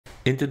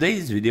In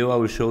today's video, I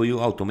will show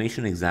you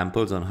automation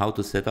examples on how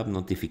to set up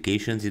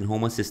notifications in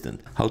Home Assistant,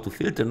 how to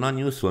filter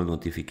non-useful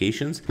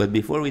notifications, but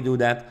before we do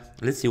that,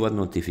 let's see what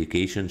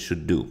notifications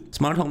should do.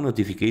 Smart home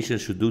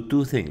notifications should do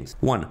two things.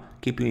 One,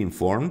 keep you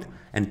informed,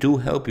 and two,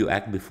 help you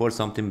act before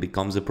something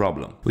becomes a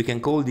problem. We can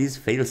call these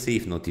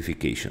fail-safe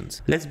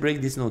notifications. Let's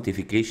break these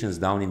notifications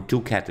down in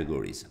two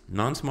categories,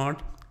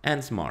 non-smart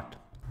and smart.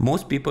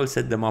 Most people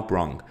set them up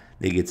wrong.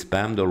 They get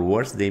spammed, or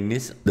worse, they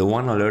miss the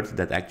one alert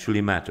that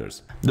actually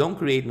matters. Don't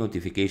create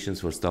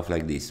notifications for stuff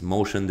like this: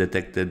 motion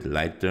detected,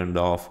 light turned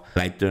off,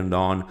 light turned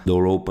on,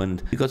 door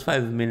opened, because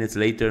 5 minutes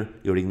later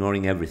you're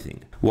ignoring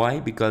everything. Why?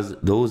 Because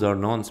those are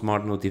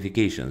non-smart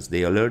notifications.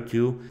 They alert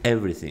you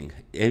everything,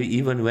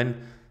 even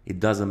when it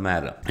doesn't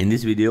matter. In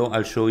this video,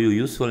 I'll show you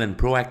useful and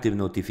proactive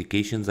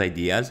notifications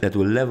ideas that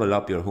will level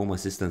up your Home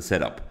Assistant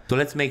setup. So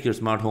let's make your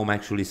smart home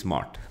actually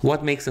smart.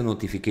 What makes a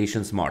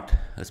notification smart?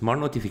 A smart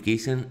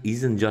notification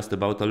isn't just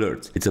about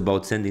alerts. It's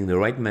about sending the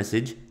right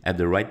message at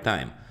the right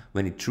time,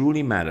 when it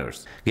truly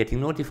matters.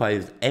 Getting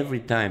notified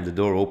every time the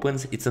door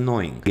opens, it's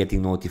annoying.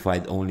 Getting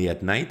notified only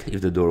at night if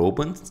the door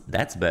opens,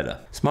 that's better.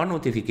 Smart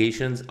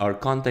notifications are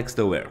context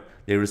aware.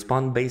 They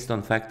respond based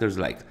on factors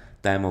like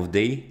time of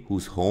day,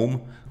 who's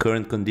home,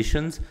 current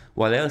conditions,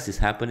 what else is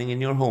happening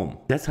in your home.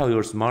 That's how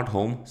your smart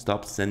home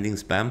stops sending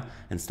spam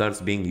and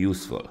starts being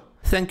useful.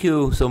 Thank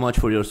you so much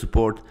for your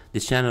support.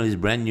 This channel is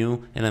brand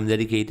new and I'm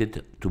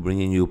dedicated to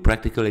bringing you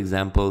practical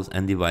examples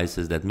and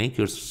devices that make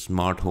your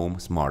smart home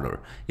smarter.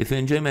 If you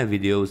enjoy my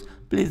videos,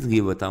 please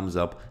give a thumbs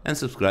up and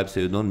subscribe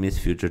so you don't miss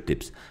future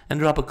tips. And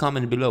drop a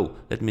comment below.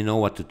 Let me know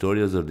what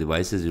tutorials or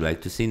devices you'd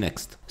like to see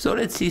next. So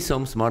let's see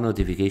some smart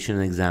notification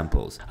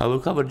examples. I will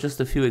cover just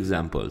a few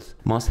examples.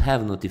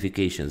 Must-have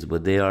notifications,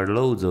 but there are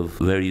loads of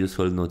very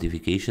useful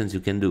notifications you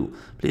can do.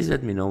 Please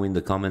let me know in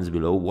the comments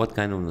below what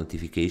kind of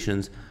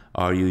notifications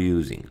are you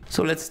using.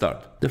 So let's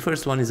start. The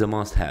first one is a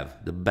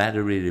must-have, the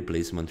battery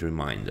replacement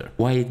reminder.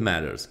 Why it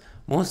matters?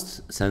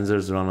 Most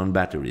sensors run on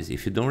batteries.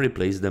 If you don't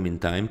replace them in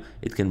time,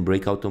 it can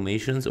break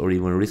automations or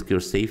even risk your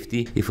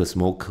safety if a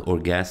smoke or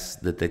gas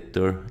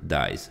detector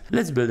dies.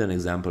 Let's build an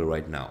example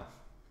right now.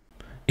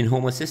 In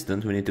Home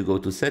Assistant, we need to go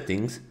to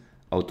Settings,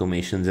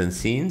 Automations and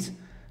Scenes,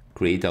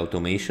 Create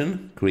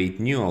Automation, Create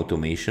New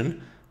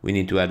Automation. We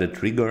need to add a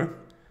trigger,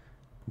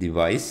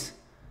 Device,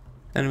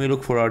 and we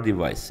look for our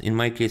device. In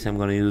my case, I'm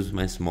going to use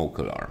my smoke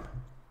alarm.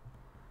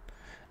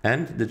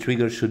 And the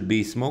trigger should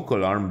be smoke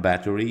alarm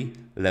battery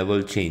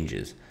level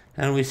changes.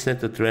 And we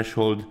set the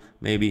threshold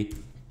maybe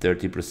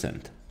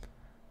 30%.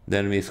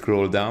 Then we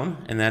scroll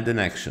down and add an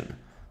action.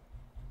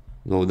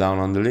 Go down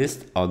on the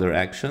list, other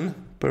action,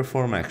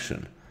 perform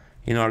action.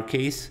 In our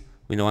case,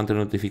 we want a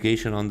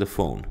notification on the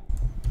phone.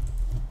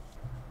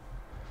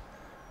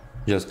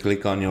 Just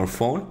click on your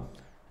phone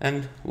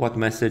and what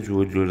message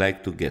would you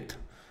like to get?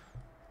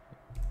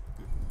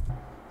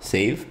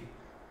 Save,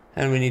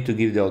 and we need to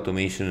give the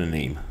automation a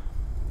name.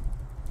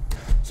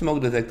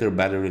 Smoke detector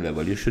battery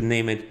level. You should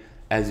name it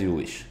as you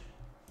wish.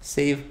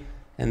 Save,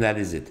 and that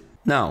is it.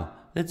 Now,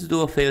 let's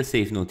do a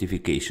fail-safe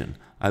notification.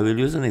 I will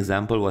use an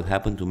example what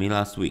happened to me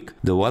last week.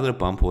 The water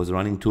pump was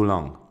running too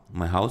long.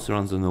 My house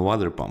runs on a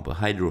water pump, a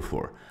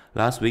hydrofor.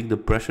 Last week the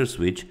pressure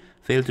switch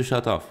failed to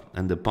shut off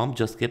and the pump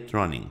just kept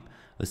running.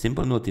 A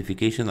simple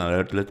notification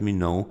alert let me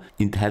know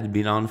it had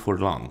been on for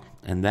long,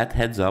 and that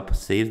heads up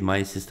saved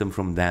my system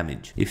from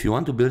damage. If you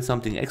want to build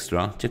something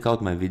extra, check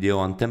out my video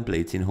on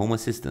templates in Home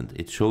Assistant.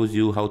 It shows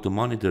you how to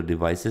monitor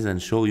devices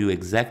and show you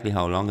exactly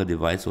how long a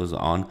device was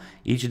on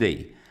each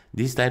day.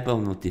 This type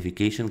of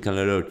notification can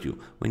alert you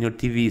when your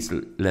TV is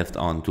left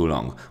on too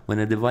long, when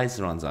a device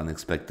runs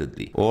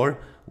unexpectedly, or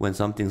when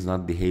something's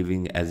not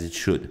behaving as it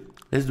should.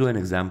 Let's do an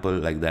example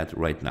like that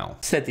right now.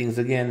 Settings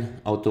again,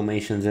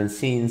 automations and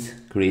scenes,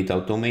 create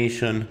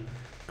automation,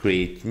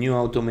 create new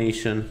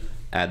automation,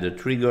 add a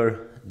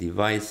trigger,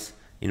 device,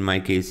 in my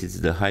case it's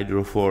the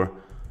hydrofor,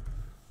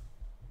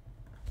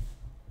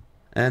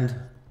 and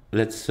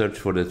let's search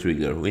for the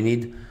trigger. We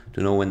need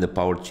to know when the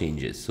power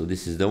changes, so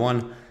this is the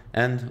one,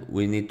 and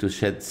we need to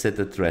set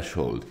a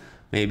threshold,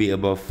 maybe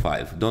above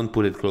 5. Don't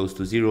put it close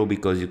to 0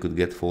 because you could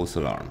get false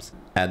alarms.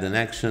 Add an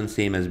action,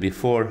 same as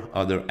before,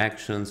 other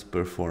actions,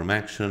 perform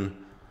action,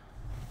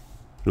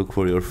 look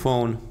for your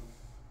phone,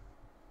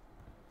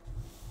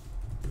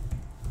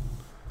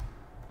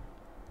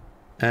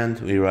 and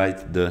we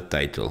write the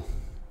title.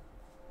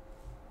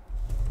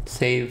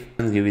 Save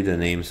and give it a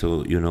name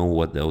so you know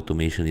what the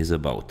automation is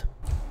about.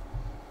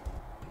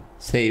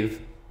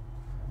 Save,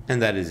 and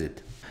that is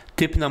it.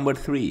 Tip number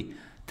 3,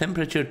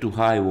 temperature too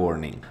high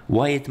warning.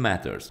 Why it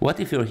matters? What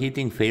if your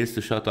heating fails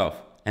to shut off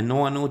and no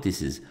one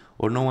notices,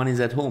 or no one is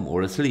at home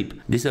or asleep?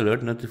 This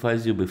alert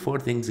notifies you before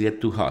things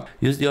get too hot.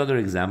 Use the other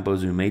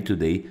examples we made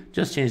today,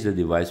 just change the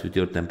device with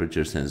your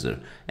temperature sensor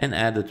and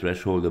add a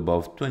threshold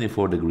above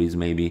 24 degrees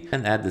maybe,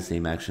 and add the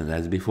same action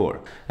as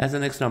before. As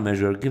an extra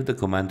measure, give the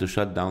command to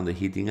shut down the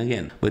heating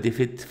again, but if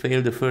it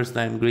failed the first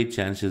time, great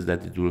chances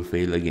that it will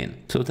fail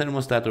again. So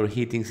thermostat or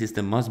heating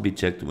system must be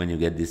checked when you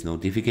get this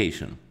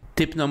notification.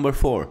 Tip number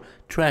 4.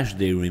 Trash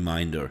day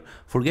reminder.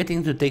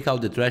 Forgetting to take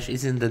out the trash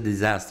isn't a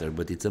disaster,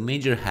 but it's a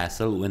major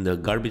hassle when the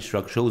garbage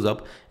truck shows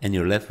up and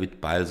you're left with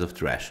piles of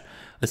trash.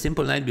 A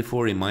simple night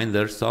before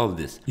reminder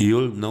solves this.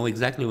 You'll know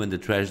exactly when the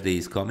trash day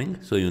is coming,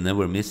 so you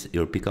never miss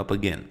your pickup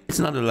again. It's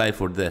not a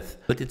life or death,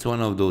 but it's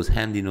one of those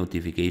handy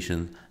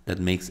notifications that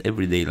makes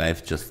everyday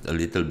life just a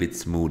little bit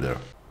smoother.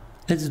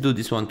 Let's do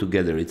this one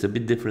together. It's a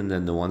bit different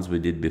than the ones we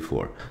did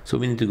before. So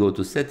we need to go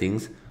to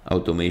Settings,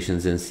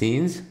 Automations and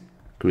Scenes,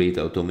 Create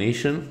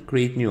Automation,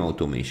 Create New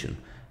Automation,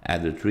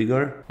 add a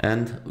trigger,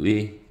 and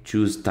we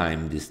choose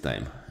time this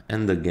time,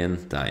 and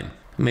again time.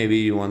 Maybe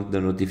you want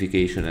the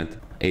notification at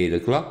 8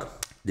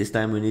 o'clock. This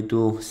time we need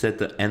to set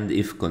the end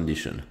if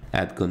condition.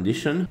 Add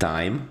condition,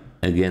 time,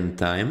 again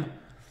time,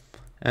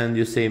 and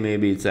you say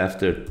maybe it's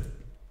after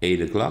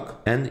 8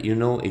 o'clock, and you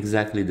know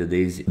exactly the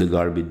days the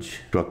garbage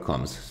truck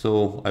comes.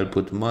 So I'll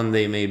put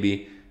Monday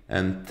maybe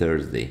and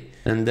Thursday,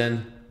 and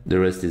then the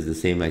rest is the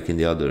same like in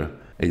the other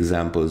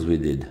examples we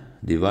did.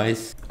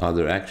 Device,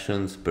 other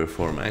actions,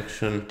 perform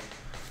action.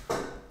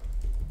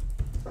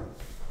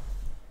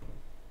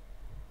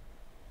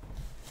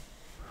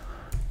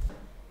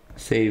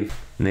 Save,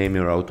 name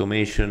your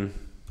automation,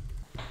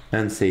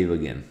 and save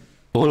again.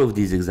 All of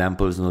these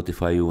examples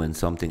notify you when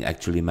something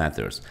actually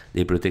matters.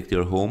 They protect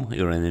your home,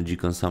 your energy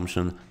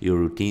consumption, your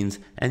routines,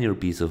 and your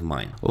peace of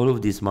mind. All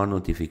of these smart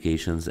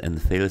notifications and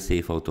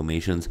fail-safe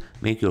automations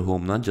make your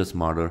home not just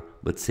smarter,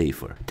 but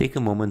safer. Take a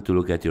moment to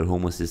look at your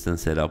Home Assistant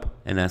setup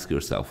and ask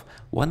yourself,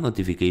 what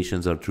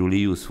notifications are truly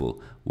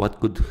useful? What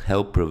could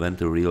help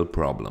prevent a real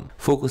problem?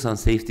 Focus on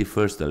safety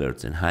first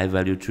alerts and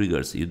high-value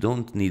triggers. You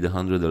don't need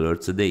 100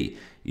 alerts a day.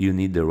 You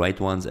need the right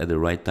ones at the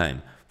right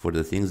time, for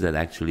the things that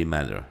actually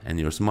matter, and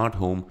your smart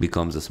home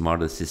becomes a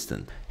smart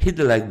assistant. Hit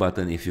the like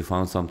button if you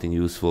found something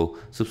useful,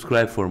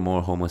 subscribe for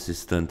more Home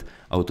Assistant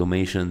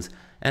automations,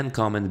 and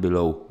comment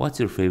below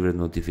what's your favorite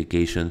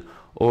notification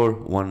or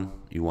one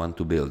you want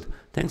to build.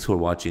 Thanks for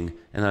watching,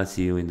 and I'll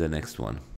see you in the next one.